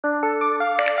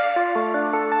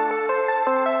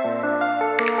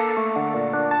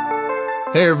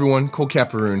Hey everyone, Colt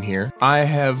Capperrune here. I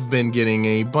have been getting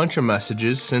a bunch of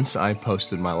messages since I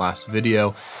posted my last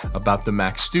video about the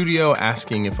Mac Studio,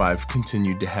 asking if I've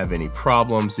continued to have any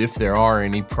problems, if there are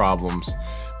any problems,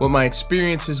 what my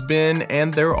experience has been,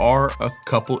 and there are a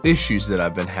couple issues that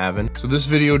I've been having. So this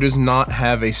video does not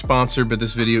have a sponsor, but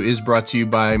this video is brought to you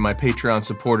by my Patreon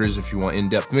supporters. If you want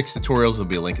in-depth mix tutorials, there'll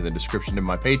be a link in the description to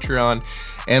my Patreon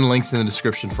and links in the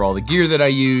description for all the gear that I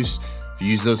use. If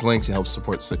you use those links, it helps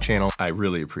support the channel. I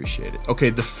really appreciate it.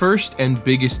 Okay, the first and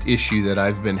biggest issue that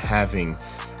I've been having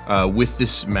with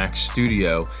this Mac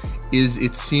Studio is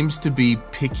it seems to be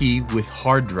picky with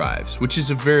hard drives, which is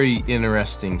a very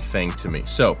interesting thing to me.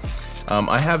 So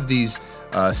I have these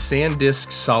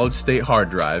SanDisk solid state hard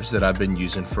drives that I've been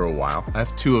using for a while. I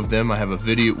have two of them. I have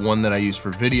one that I use for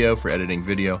video, for editing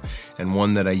video, and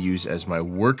one that I use as my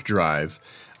work drive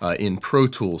in Pro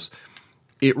Tools.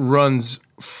 It runs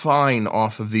fine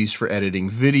off of these for editing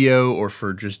video or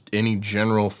for just any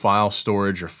general file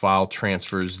storage or file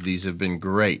transfers. These have been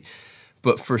great.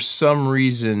 But for some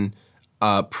reason,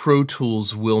 Pro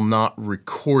Tools will not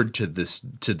record to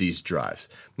these drives.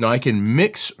 Now I can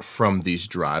mix from these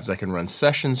drives. I can run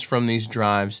sessions from these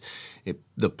drives.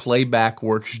 The playback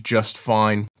works just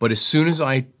fine. But as soon as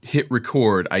I hit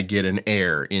record, I get an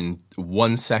error in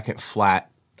 1 second flat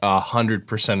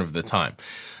 100% of the time.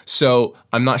 So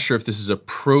I'm not sure if this is a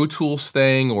Pro Tools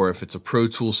thing or if it's a Pro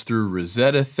Tools through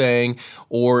Rosetta thing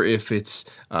or if it's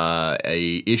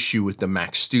a issue with the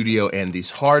Mac Studio and these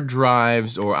hard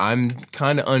drives, or I'm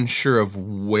kind of unsure of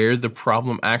where the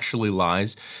problem actually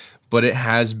lies, but it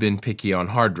has been picky on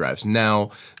hard drives. Now,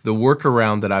 the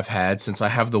workaround that I've had since I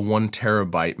have the 1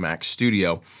 terabyte Mac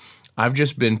Studio, I've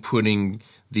just been putting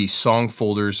the song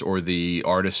folders or the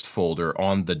artist folder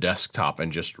on the desktop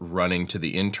and just running to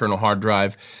the internal hard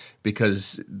drive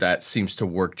because that seems to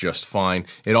work just fine.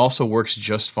 It also works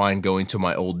just fine going to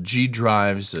my old G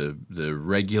drives, the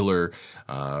regular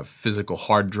physical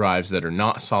hard drives that are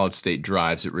not solid state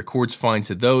drives. It records fine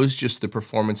to those, just the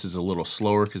performance is a little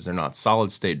slower because they're not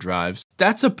solid state drives.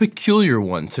 That's a peculiar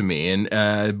one to me,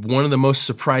 and one of the most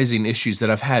surprising issues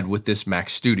that I've had with this Mac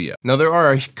Studio. Now there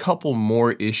are a couple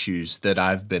more issues that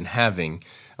I've been having.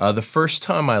 The first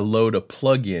time I load a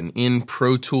plugin in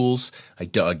Pro Tools,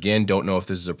 again, don't know if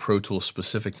this is a Pro Tools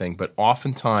specific thing, but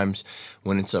oftentimes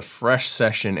when it's a fresh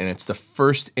session and it's the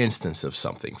first instance of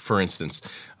something, for instance,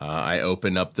 I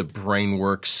open up the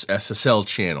Brainworks SSL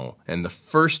channel, and the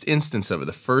first instance of it,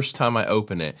 the first time I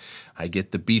open it, I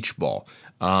get the beach ball.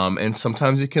 And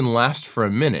sometimes it can last for a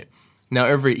minute. Now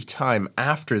every time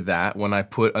after that, when I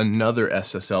put another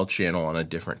SSL channel on a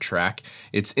different track,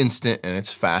 it's instant and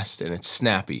it's fast and it's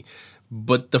snappy.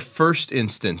 But the first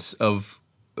instance of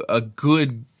a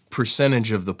good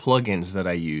percentage of the plugins that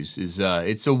I use is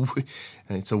it's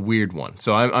a weird one.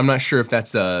 So I'm not sure if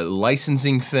that's a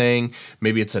licensing thing,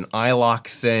 maybe it's an iLok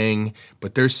thing,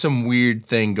 but there's some weird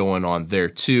thing going on there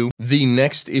too. The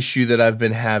next issue that I've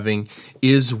been having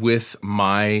is with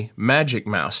my Magic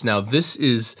Mouse. Now this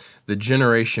is the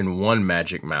Generation 1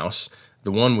 Magic Mouse,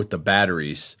 the one with the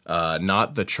batteries,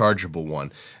 not the chargeable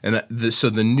one. And so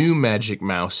the new Magic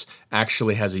Mouse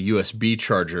actually has a USB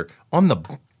charger on the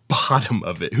bottom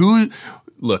of it.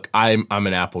 Look, I'm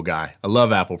an Apple guy. I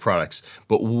love Apple products.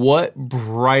 But what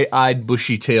bright-eyed,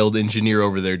 bushy-tailed engineer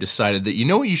over there decided that, you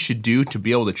know what you should do to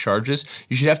be able to charge this?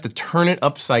 You should have to turn it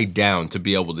upside down to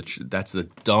be able to, that's the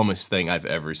dumbest thing I've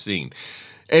ever seen.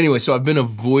 Anyway, so I've been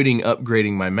avoiding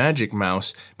upgrading my Magic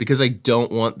Mouse because I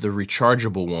don't want the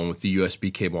rechargeable one with the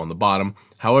USB cable on the bottom.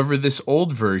 However, this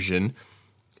old version,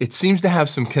 it seems to have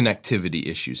some connectivity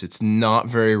issues. It's not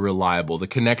very reliable. The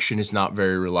connection is not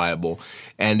very reliable,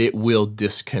 and it will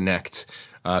disconnect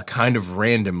kind of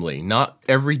randomly. Not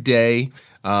every day,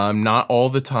 not all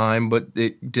the time, but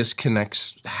it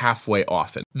disconnects halfway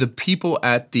often. The people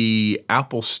at the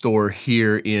Apple store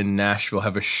here in Nashville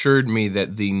have assured me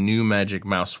that the new Magic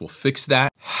Mouse will fix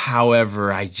that. However,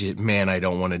 man, I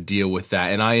don't want to deal with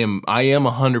that. And I am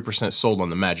 100% sold on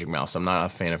the Magic Mouse. I'm not a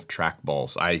fan of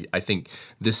trackballs. I think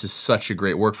this is such a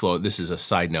great workflow. This is a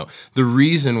side note. The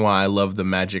reason why I love the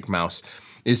Magic Mouse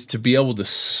is to be able to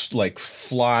like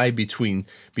fly between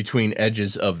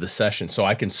edges of the session. So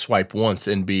I can swipe once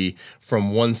and be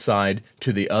from one side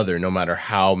to the other, no matter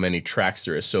how many tracks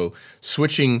there is. So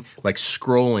switching, like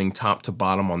scrolling top to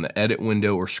bottom on the edit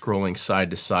window or scrolling side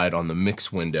to side on the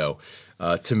mix window,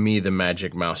 to me, the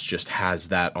Magic Mouse just has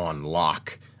that on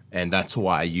lock. And that's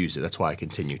why I use it. That's why I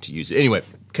continue to use it. Anyway,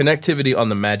 connectivity on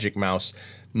the Magic Mouse,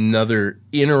 Another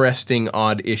interesting,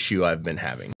 odd issue I've been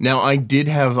having. Now, I did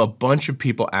have a bunch of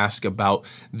people ask about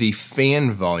the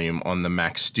fan volume on the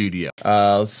Mac Studio.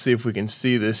 Let's see if we can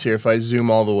see this here. If I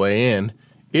zoom all the way in,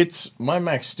 my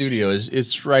Mac Studio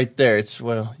it's right there.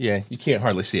 Well, yeah, you can't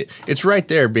hardly see it. It's right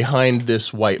there behind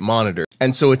this white monitor.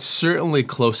 And so it's certainly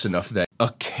close enough that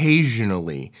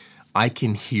occasionally I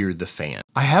can hear the fan.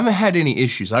 I haven't had any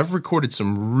issues. I've recorded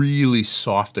some really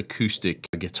soft acoustic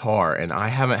guitar, and I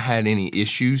haven't had any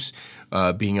issues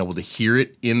being able to hear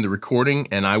it in the recording.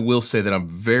 And I will say that I'm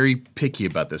very picky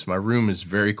about this. My room is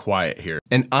very quiet here,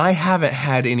 and I haven't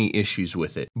had any issues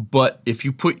with it. But if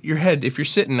you put your head, if you're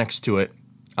sitting next to it,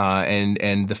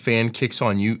 and the fan kicks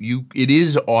on, it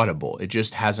is audible. It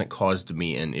just hasn't caused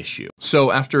me an issue.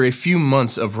 So after a few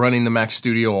months of running the Mac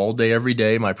Studio all day, every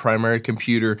day, my primary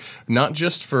computer, not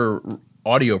just for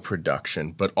audio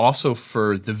production, but also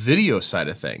for the video side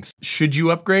of things. Should you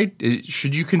upgrade?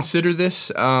 Should you consider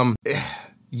this?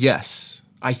 Yes.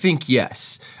 I think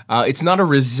yes. It's not a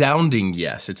resounding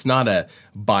yes. It's not a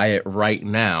buy it right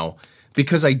now,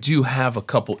 because I do have a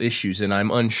couple issues and I'm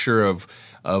unsure of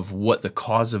what the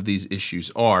cause of these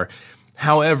issues are.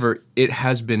 However, it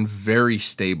has been very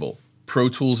stable. Pro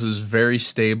Tools is very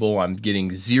stable. I'm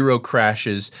getting 0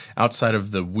 crashes outside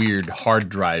of the weird hard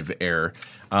drive error.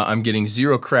 I'm getting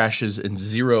 0 crashes and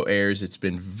 0 errors. It's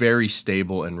been very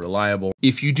stable and reliable.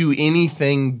 If you do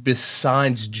anything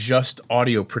besides just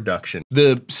audio production,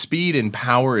 the speed and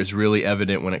power is really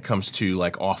evident when it comes to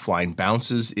like offline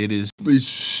bounces. It's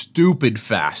stupid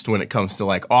fast when it comes to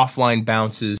like offline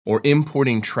bounces or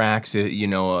importing tracks. You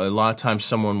know, a lot of times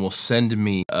someone will send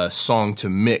me a song to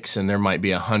mix and there might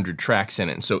be 100 tracks in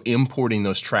it. And so importing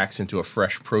those tracks into a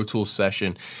fresh Pro Tools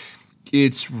session,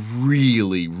 it's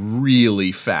really,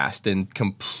 really fast and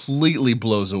completely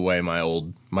blows away my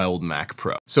old Mac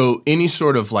Pro. So any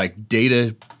sort of like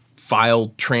data file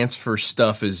transfer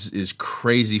stuff is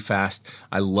crazy fast.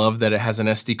 I love that it has an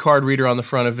SD card reader on the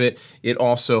front of it. It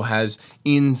also has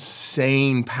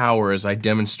insane power, as I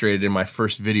demonstrated in my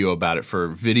first video about it, for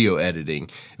video editing.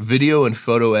 Video and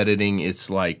photo editing, it's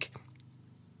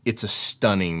a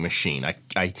stunning machine.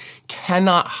 I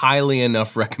cannot highly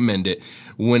enough recommend it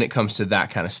when it comes to that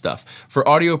kind of stuff. For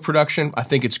audio production, I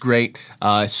think it's great.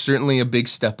 It's certainly a big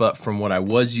step up from what I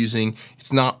was using.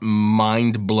 It's not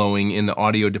mind-blowing in the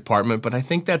audio department, but I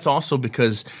think that's also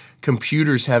because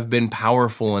computers have been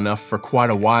powerful enough for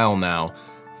quite a while now.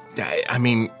 I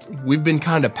mean, we've been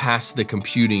kind of past the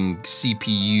computing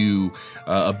CPU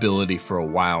ability for a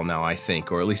while now, I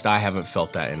think, or at least I haven't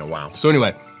felt that in a while. So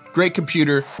anyway, great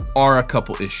computer, are a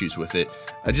couple issues with it.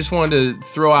 I just wanted to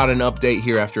throw out an update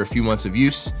here after a few months of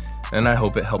use, and I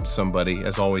hope it helped somebody.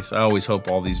 As always, I always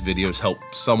hope all these videos help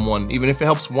someone, even if it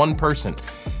helps one person.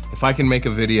 If I can make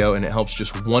a video and it helps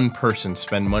just one person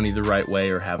spend money the right way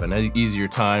or have an easier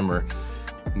time or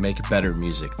make better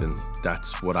music, then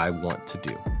that's what I want to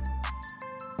do.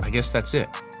 I guess that's it.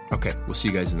 Okay, we'll see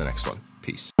you guys in the next one.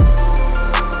 Peace.